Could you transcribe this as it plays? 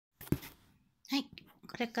はい、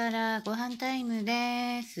これからご飯タイム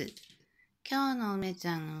です。今日の梅ち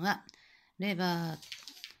ゃんはレバー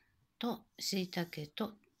と椎茸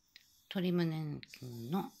と鶏胸肉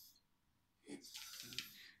の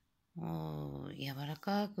柔ら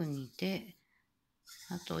かく煮て、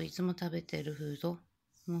あといつも食べてるフード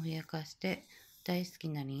もふやかして大好き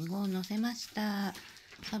なりんごをのせました。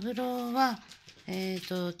さぶろうは、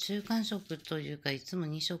中間食というかいつも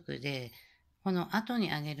2食でこの後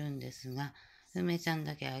にあげるんですが、梅ちゃん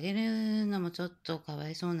だけあげるのもちょっとかわ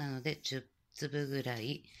いそうなので10粒ぐら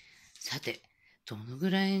い。さて、どのぐ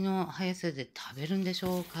らいの速さで食べるんでし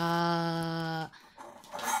ょうか。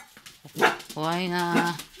怖い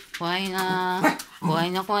な怖いな怖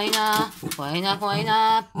いな怖いな怖いな怖い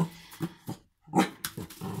な。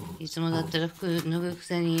いつもだったら服脱ぐく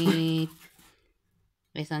せに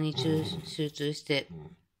餌に集中して、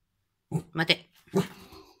待て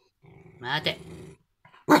待て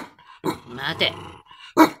待て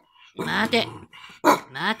待て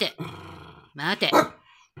待て待て。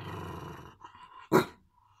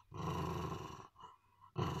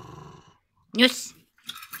よし。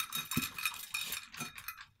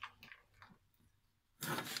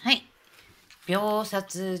はい。秒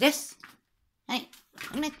殺です。はい。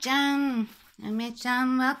梅ちゃん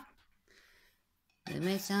は、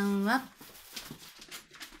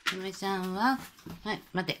はい、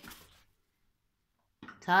待て。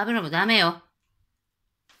触るのもダメよ。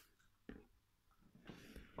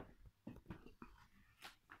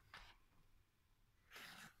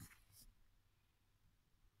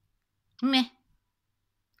梅。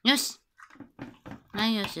よし。は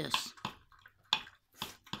い、よしよし。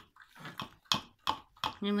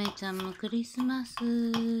梅ちゃんもクリスマス。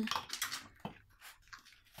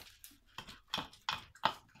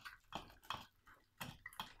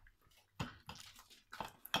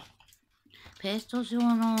ペースト状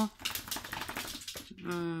の、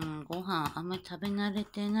ご飯あんまり食べ慣れ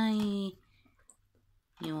てない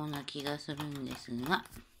ような気がするんですが。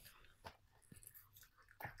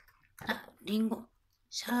あ、リンゴ。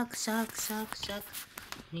シャークシャークシャークシャーク。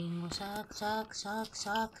リンゴシャークシャークシャークシ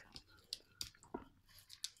ャーク。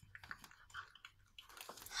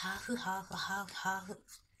ハーフハーフハーフハーフ。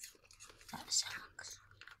あ、シャークシ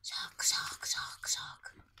ャークシャークシャークシャー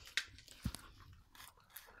ク。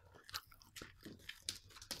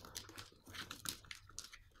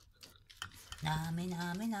なめ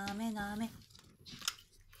なめなめなめ。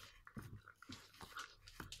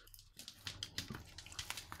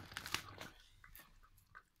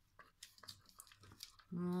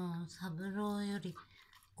もうさぶろうより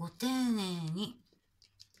ご丁寧に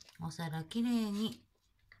お皿きれいに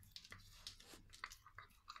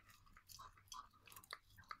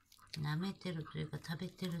舐めてるというか食べ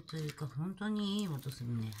てるというか、本当にいい音す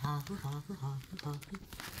るね。ハーフハーフハーフハーフ。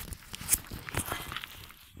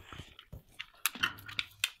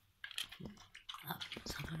あ、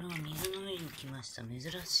さぶろう水飲みに来ました。珍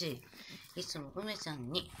しい。いつも梅ちゃ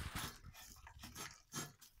んに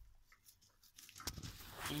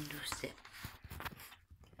遠慮して。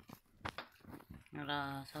あ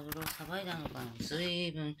ら、さぶろうさばいだのかな。ず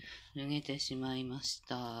いぶん脱げてしまいまし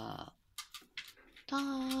た。た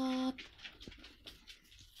ー。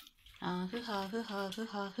ハーフハーフハーフ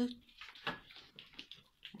ハーフ。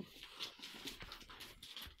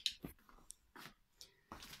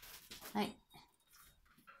はい。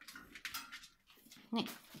ね、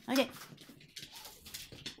おいで。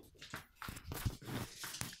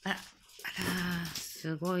あら、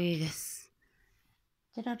すごいです。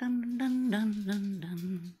じゃららんらんらんらんら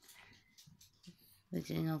ん。う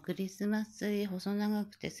ちのクリスマスツリー細長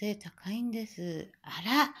くて背高いんです。あ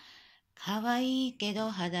ら、かわいいけど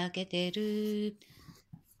はだけてる。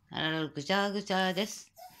あらら、ぐちゃぐちゃです。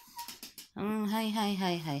はいはい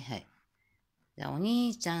はいはいはい。じゃあお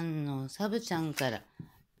兄ちゃんのサブちゃんから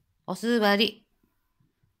お座り。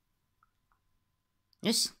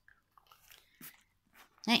よし。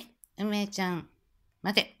はい、梅ちゃん、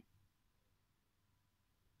待て。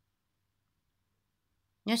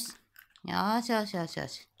よし。よしよしよしよ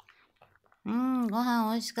し。ご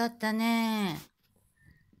飯美味しかったね。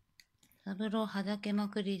さぶろうはだけま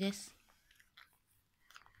くりです。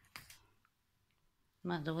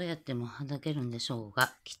まあ、どうやってもはだけるんでしょう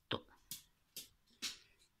が、きっと。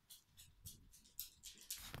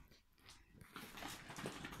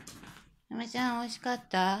梅ちゃん、美味しかっ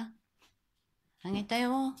た？あげた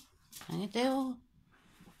よ。あげたよ。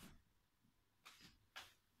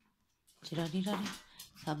チラリラリ。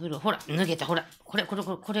サブロー。ほら、脱げた。ほら。これ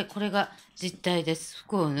が実体です。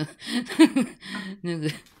服を脱ぐ。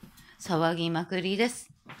騒ぎまくりです。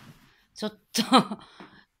ちょっと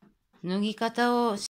脱ぎ方を